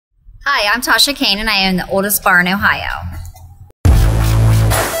Hi, I'm Tasha Kane, and I own the oldest bar in Ohio.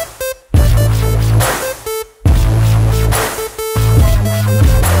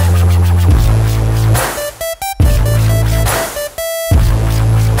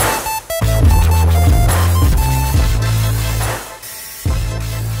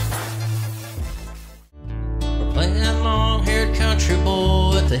 We're playing long-haired country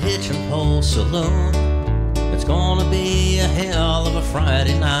boy at the Hitching Saloon. It's gonna be a hell of a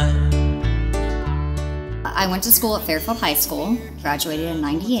Friday night. I went to school at Fairfield High School, graduated in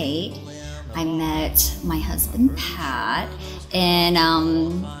 '98. I met my husband, Pat,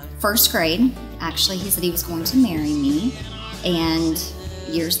 in first grade. Actually, he said he was going to marry me, and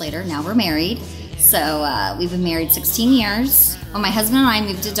years later, now we're married. So we've been married 16 years. When my husband and I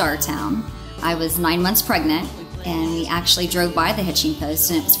moved to Dartown, I was 9 months pregnant, and we actually drove by the hitching post,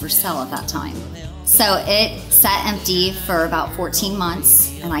 and it was for sale at that time. So it sat empty for about 14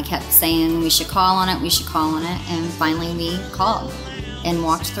 months, and I kept saying we should call on it, we should call on it, and finally we called and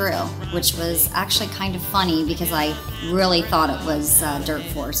walked through, which was actually kind of funny because I really thought it was dirt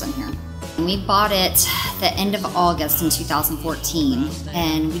floors in here. And we bought it the end of August in 2014,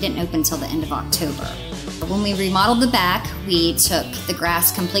 and we didn't open until the end of October. When we remodeled the back, we took the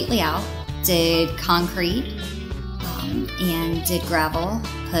grass completely out, did concrete, and did gravel,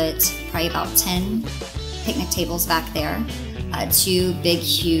 put probably about 10 picnic tables back there, 2 big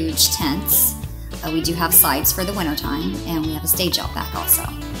huge tents. We do have sides for the wintertime, and we have a stage out back also.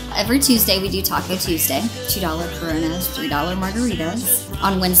 Every Tuesday we do Taco Tuesday, $2 Coronas, $3 margaritas.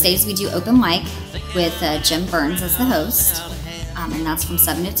 On Wednesdays we do open mic with Jim Burns as the host, and that's from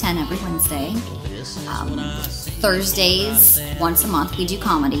 7 to 10 every Wednesday. Thursdays, once a month, we do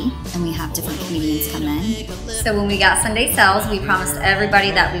comedy, and we have different comedians come in. So when we got Sunday sales, we promised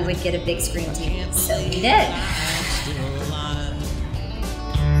everybody that we would get a big screen TV, so we did.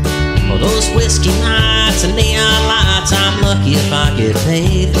 For those whiskey nights and neon lights, I'm lucky if I get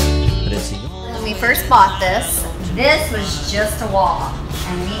paid. When we first bought this was just a wall,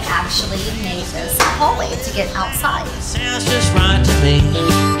 and we actually made this a hallway to get outside. Sounds just right to me.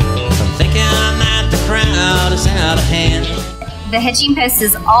 I'm thinking that the crowd is out of hand. The hitching post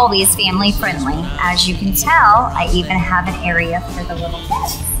is always family friendly. As you can tell, I even have an area for the little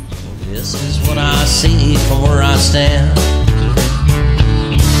kids. This is what I see from where I stand.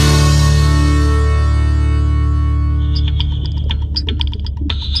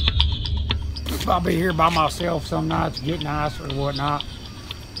 I'll be here by myself some nights, getting ice or whatnot,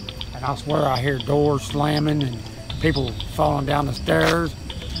 and I swear I hear doors slamming and people falling down the stairs,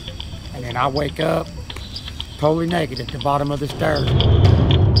 and then I wake up totally naked at the bottom of the stairs.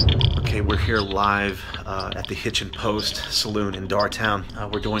 Okay, we're here live at the Hitching Post Saloon in Dartown.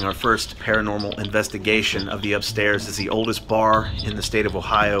 We're doing our first paranormal investigation of the upstairs. It's the oldest bar in the state of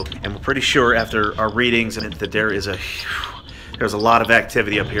Ohio, and we're pretty sure after our readings that there's a lot of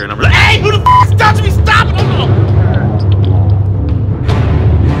activity up here, and I'm like, hey, who the f*** is touching me? Stop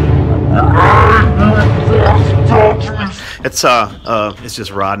it! It's just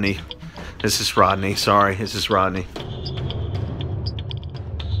Rodney. This is Rodney. Sorry, it's just Rodney.